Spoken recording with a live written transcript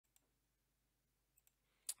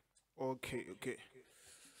Okay.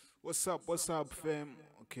 What's up, fam?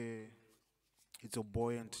 Okay, it's a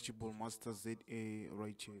boy Untouchable Master ZA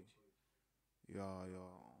right here. Yeah.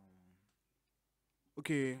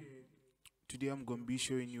 Okay, today I'm gonna be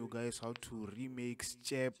showing you guys how to remake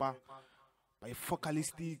Sjepa by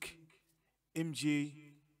Focalistic, MJ,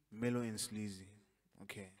 Mellow and Sleazy.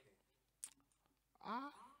 Okay.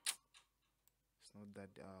 Ah, it's not that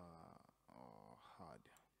hard.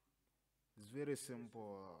 It's very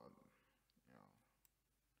simple. Yeah.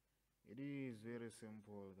 It is very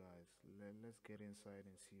simple, guys. Let's get inside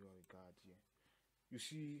and see what we got here. You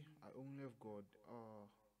see, I only have got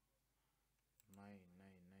nine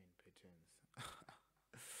patterns.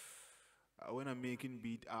 When I'm making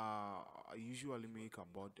beat, I usually make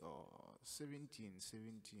about 17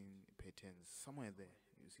 patterns, somewhere there.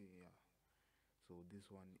 You see, yeah. So this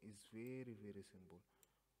one is very simple.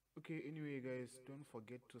 Okay, anyway, guys, don't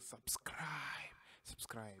forget to subscribe.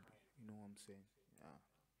 You know what I'm saying? Yeah.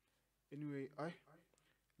 Anyway, I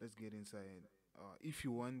let's get inside. If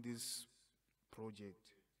you want this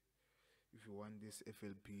project, if you want this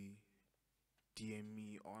FLP, DM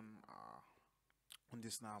me on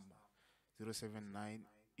this number 079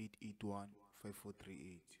 881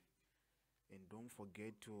 5438. And don't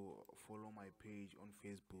forget to follow my page on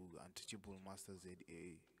Facebook, Untouchable Master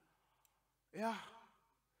ZA. Yeah.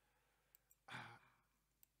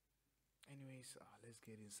 Anyways, let's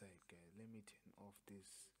get inside, guys. Let me turn off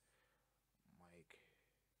this mic.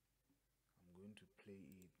 I'm going to play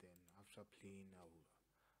it. Then after playing, I'll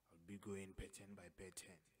be going pattern by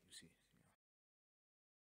pattern. You see.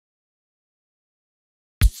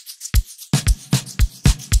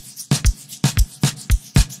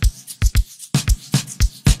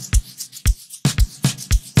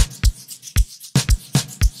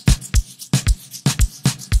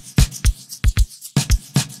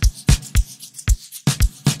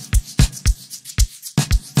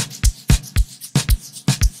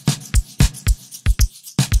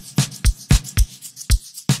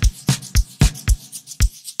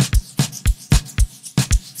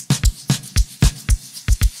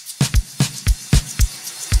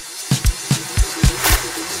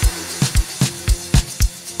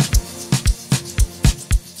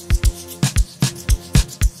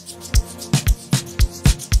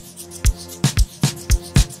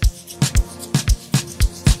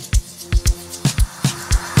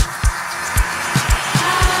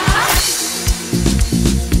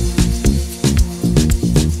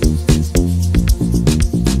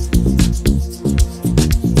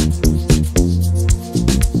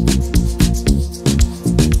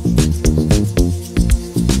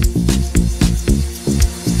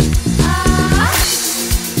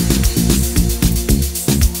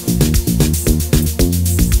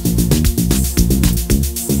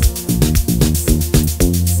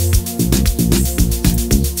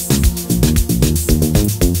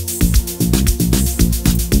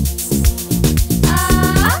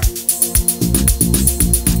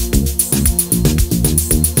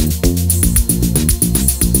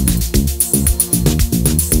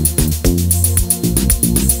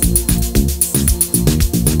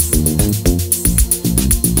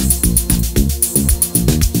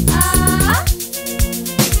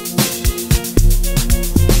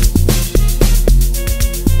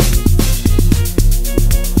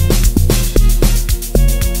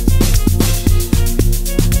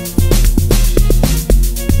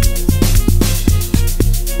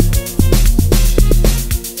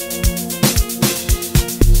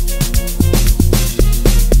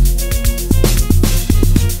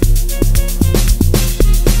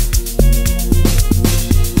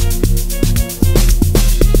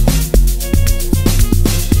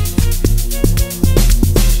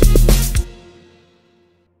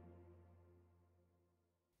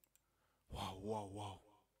 Wow.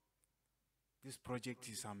 This project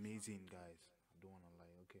is amazing, guys. I don't wanna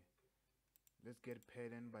lie. Okay, let's get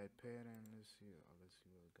pattern by pattern. Let's see what we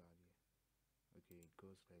got here. Okay, it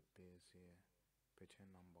goes like this here.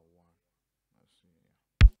 Pattern number one. Let's see.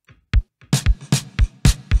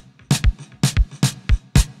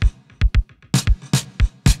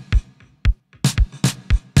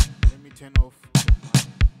 Let me turn off.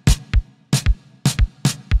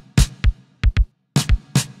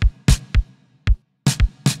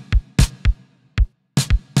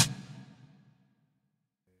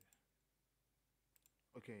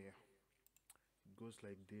 Okay, yeah. It goes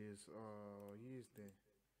like this. Here's the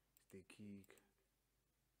kick.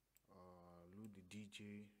 Load the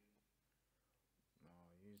DJ.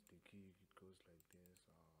 Here's the kick. It goes like this.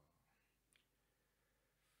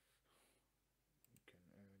 You can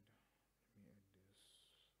add. Let me add this.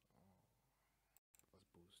 Let's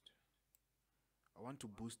boost. I want to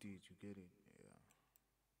boost it, you get it? Yeah,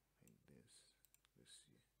 like this. Let's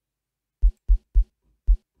see.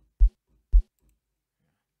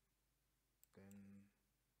 Then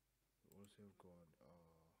we also got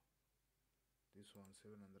this one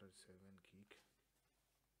 707 gig.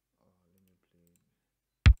 Let me play.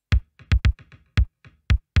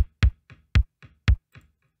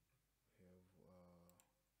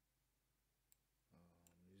 We have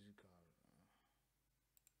musical snare.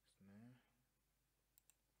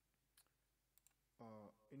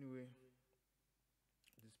 Anyway,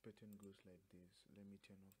 this pattern goes like this. Let me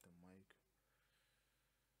turn off the mic.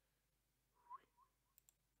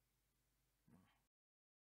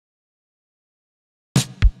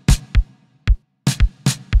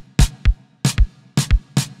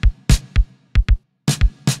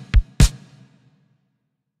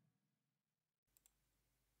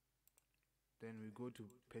 Then we go to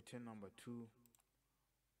pattern number 2.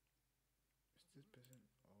 Is this pattern?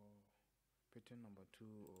 Oh, pattern number 2.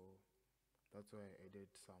 Oh, that's why I added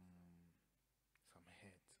some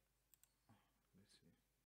heads. Let's see.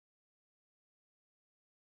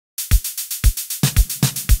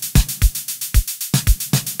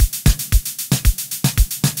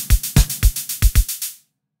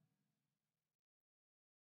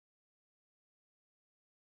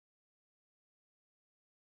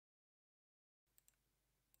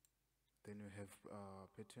 Then we have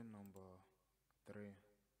pattern number 3.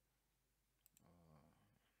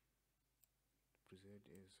 Preset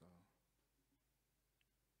is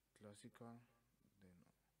classical, then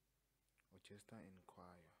orchestra and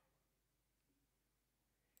choir.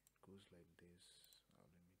 It goes like this.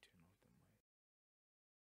 Let me turn off the mic.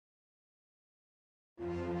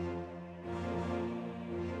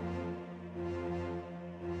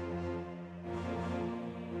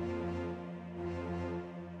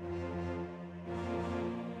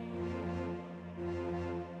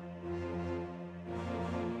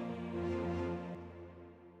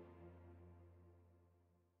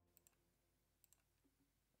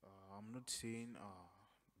 I'm not saying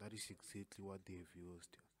that is exactly what they've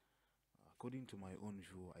used. According to my own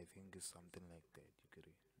view, I think it's something like that. You get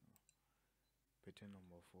it? Pattern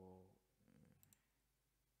number 4.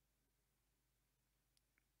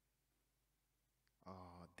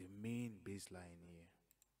 The main bass line here.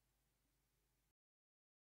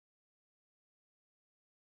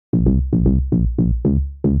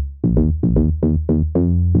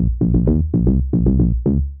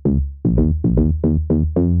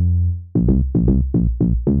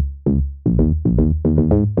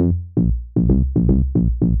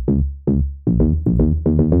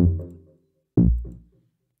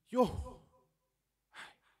 Yo,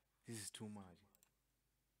 this is too much.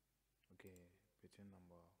 Okay, pattern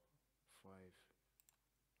number 5.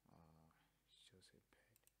 It's just a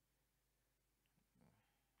pad.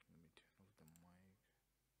 Let me turn off the mic.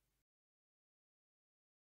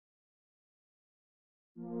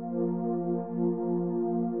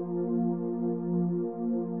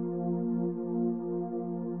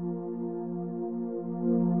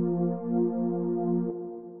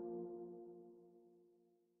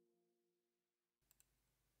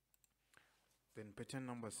 Then pattern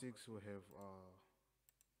number 6 we have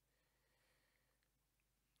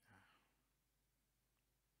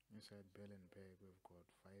inside bell and peg we've got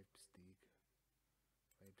 5 stick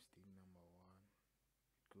number 1.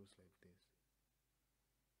 It goes like this.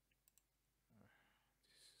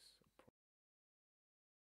 This is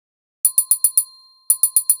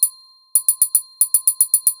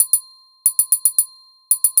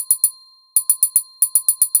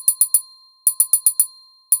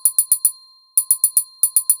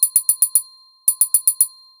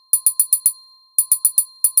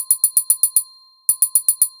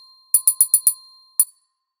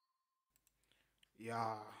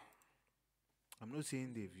yeah, I'm not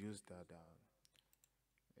saying they've used that.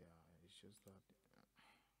 Yeah, it's just that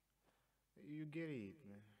you get it,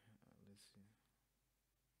 man. Let's see.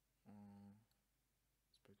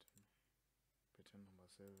 It's pattern number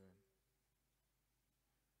 7.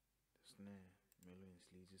 The snare, Mellow and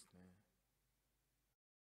Sleazy snare.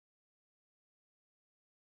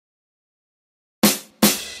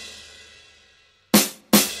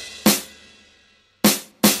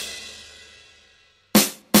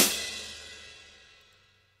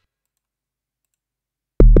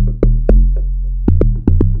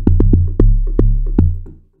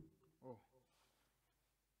 Oh,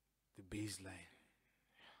 the bass line.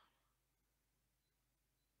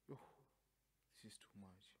 Oh, this is too much.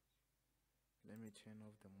 Let me turn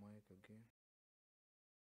off the mic again.